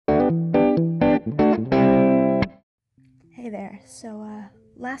there.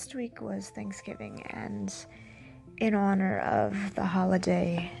 Last week was Thanksgiving, and in honor of the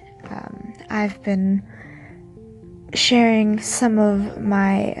holiday, I've been sharing some of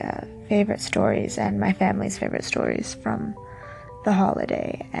my favorite stories and my family's favorite stories from the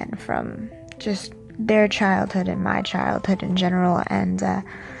holiday and from just their childhood and my childhood in general. And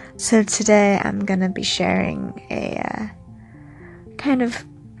so today I'm gonna be sharing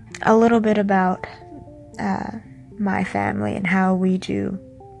a little bit about my family and how we do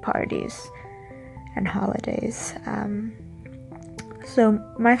parties and holidays. So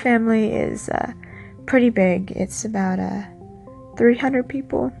my family is pretty big. It's about 300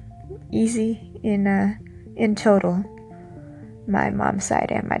 people, easy in total. My mom's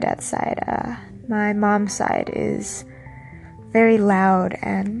side and my dad's side. My mom's side is very loud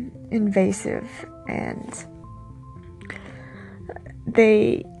and invasive, and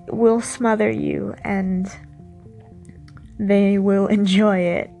they will smother you, and they will enjoy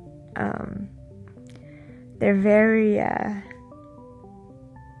it. They're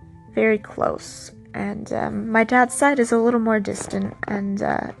very close, and my dad's side is a little more distant, and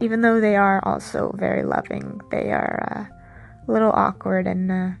even though they are also very loving, they are a little awkward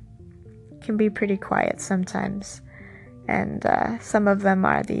and can be pretty quiet sometimes. And some of them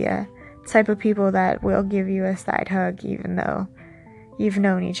are the type of people that will give you a side hug even though you've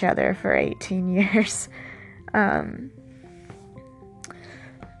known each other for 18 years.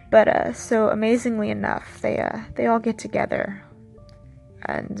 But so amazingly enough, they all get together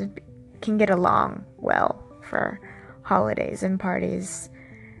and can get along well for holidays and parties.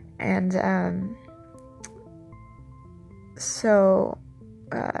 And so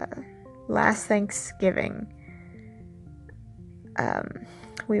last Thanksgiving,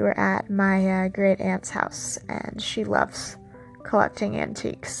 we were at my great aunt's house, and she loves collecting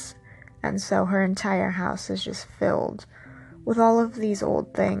antiques, and so her entire house is just filled with all of these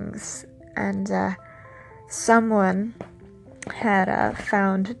old things. And someone had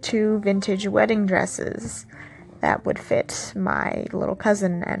found 2 vintage wedding dresses that would fit my little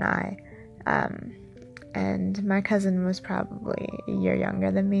cousin and I, and my cousin was probably a year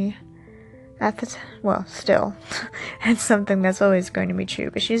younger than me at the time. Well, still, it's something that's always going to be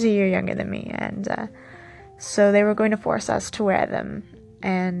true, but she's a year younger than me, and so they were going to force us to wear them,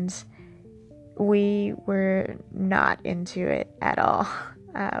 and we were not into it at all.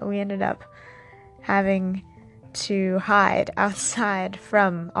 We ended up having to hide outside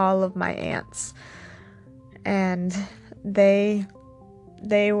from all of my aunts, and they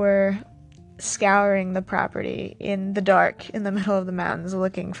were scouring the property in the dark in the middle of the mountains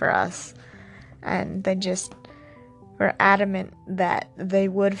looking for us, and they just were adamant that they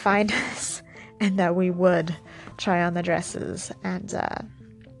would find us and that we would try on the dresses. And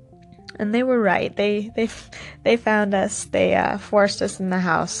they were right. They found us. They forced us in the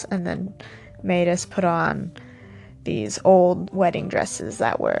house and then made us put on these old wedding dresses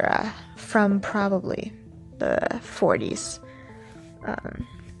that were from probably the 40s.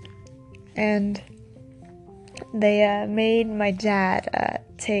 And they made my dad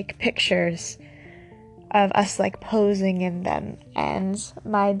take pictures of us posing in them. And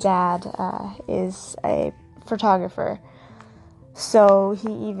my dad is a photographer, so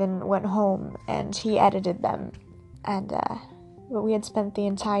he even went home and he edited them. And but we had spent the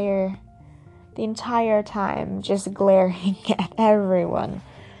entire time just glaring at everyone,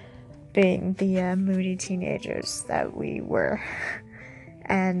 being the moody teenagers that we were.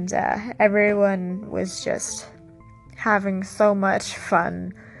 And everyone was just having so much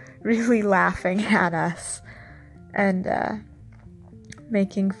fun, really laughing at us and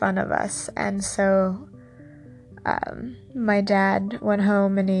making fun of us. And so my dad went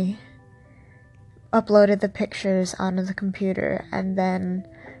home and he uploaded the pictures onto the computer, and then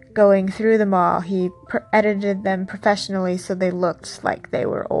going through them all, he edited them professionally so they looked like they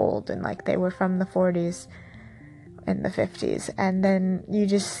were old and like they were from the 40s and the 50s. And then you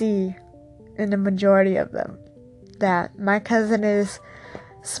just see in the majority of them that my cousin is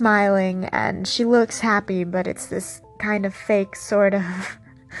smiling and she looks happy, but it's this kind of fake sort of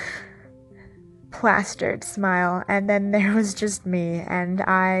plastered smile. And then there was just me, and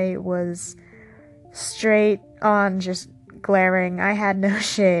I was straight on just glaring. I had no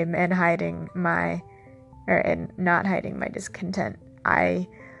shame in not hiding my discontent. I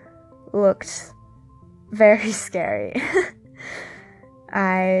looked very scary.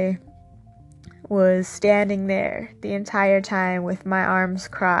 I was standing there the entire time with my arms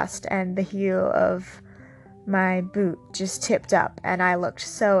crossed and the heel of my boot just tipped up, and I looked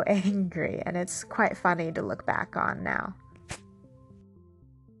so angry, and it's quite funny to look back on now.